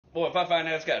Boy, if I find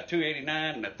out it's got a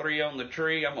 289 and a 3 on the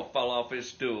tree, I'm going to fall off his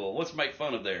stool. What's make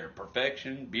fun of there?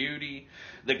 Perfection, beauty,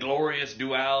 the glorious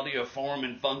duality of form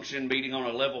and function meeting on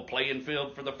a level playing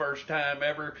field for the first time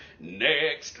ever.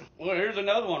 Next. Well, here's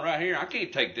another one right here. I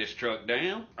can't take this truck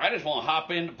down. I just want to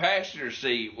hop in the passenger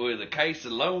seat with a case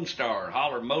of Lone Star and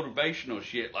holler motivational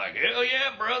shit like, hell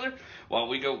yeah, brother, while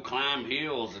we go climb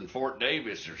hills in Fort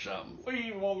Davis or something. What do you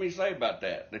even want me to say about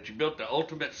that? That you built the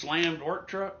ultimate slammed work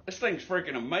truck? This thing's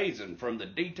freaking amazing, from the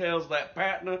details of that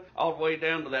patina all the way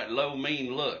down to that low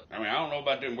mean look. I mean, I don't know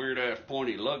about them weird ass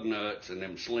pointy lug nuts and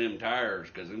them slim tires,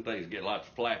 because them things get lots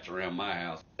of flats around my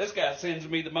house. This guy sends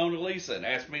me the Mona Lisa and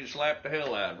asks me to slap the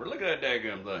hell out of her. Look at that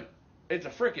daggum thing. It's a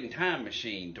freaking time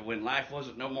machine to when life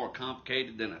wasn't no more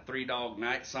complicated than a Three Dog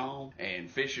Night song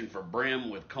and fishing for brim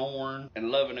with corn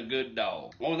and loving a good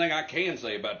dog. Only thing I can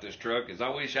say about this truck is I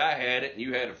wish I had it and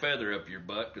you had a feather up your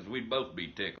butt, because we'd both be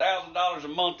tickled. $1,000 a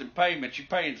month in payments, you're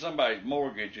paying somebody's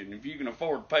mortgage, and if you can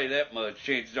afford to pay that much,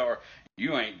 chances are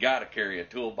you ain't got to carry a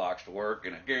toolbox to work,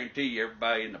 and I guarantee you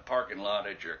everybody in the parking lot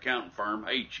at your accounting firm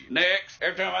hates you. Next,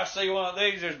 every time I see one of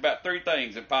these, there's about 3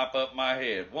 things that pop up in my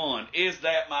head. 1, is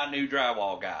that my new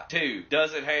drywall guy? 2,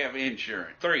 does it have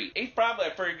insurance? 3, he's probably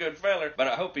a pretty good feller, but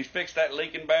I hope he's fixed that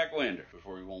leaking back window.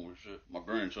 Before you want me to sit, my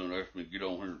grandson asked me to get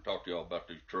on here and talk to y'all about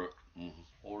these trucks.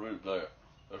 What is that?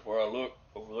 That's where I look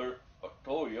over there. A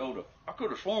Toyota. I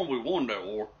could have sworn we won that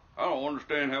war. I don't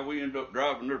understand how we end up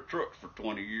driving their trucks for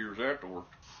 20 years afterwards.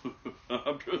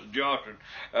 I'm just joshing.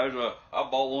 I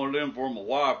bought one of them for my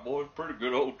wife, boy. It's a pretty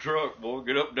good old truck, boy.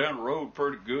 Get up and down the road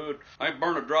pretty good. I ain't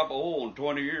burned a drop of oil in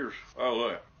 20 years. How's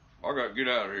that? I got to get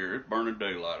out of here. It's burning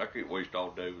daylight. I can't waste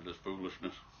all day with this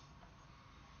foolishness.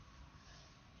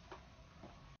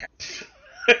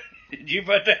 Did you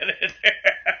put that in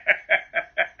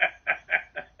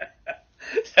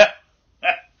there?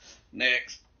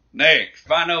 Next. Next,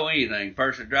 if I know anything,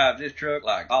 person that drives this truck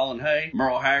like hauling hay,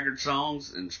 Merle Haggard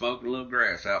songs, and smoking a little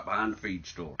grass out behind the feed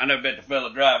store. I never bet the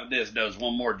fella driving this does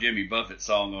one more Jimmy Buffett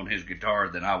song on his guitar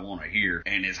than I want to hear,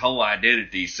 and his whole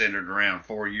identity centered around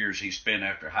 4 years he spent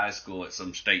after high school at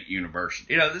some state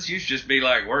university. You know, this used to just be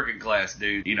like working class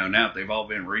dudes. You know, now that they've all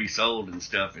been resold and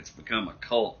stuff, it's become a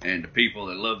cult, and the people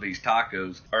that love these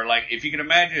tacos are like, if you can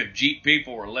imagine if Jeep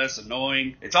people were less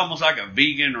annoying, it's almost like a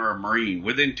vegan or a Marine.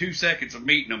 Within 2 seconds of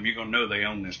meeting them, you're going to know they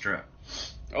own this truck.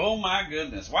 Oh my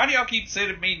goodness. Why do y'all keep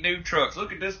sending me new trucks?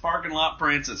 Look at this parking lot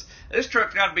princess. This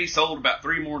truck's got to be sold about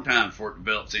 3 more times before it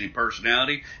develops any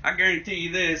personality. I guarantee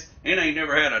you this, it ain't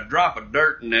never had a drop of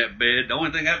dirt in that bed. The only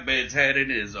thing that bed's had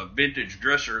in it is a vintage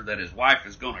dresser that his wife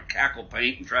is going to cackle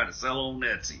paint and try to sell on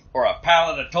Etsy. Or a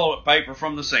pallet of toilet paper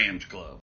from the Sam's Club.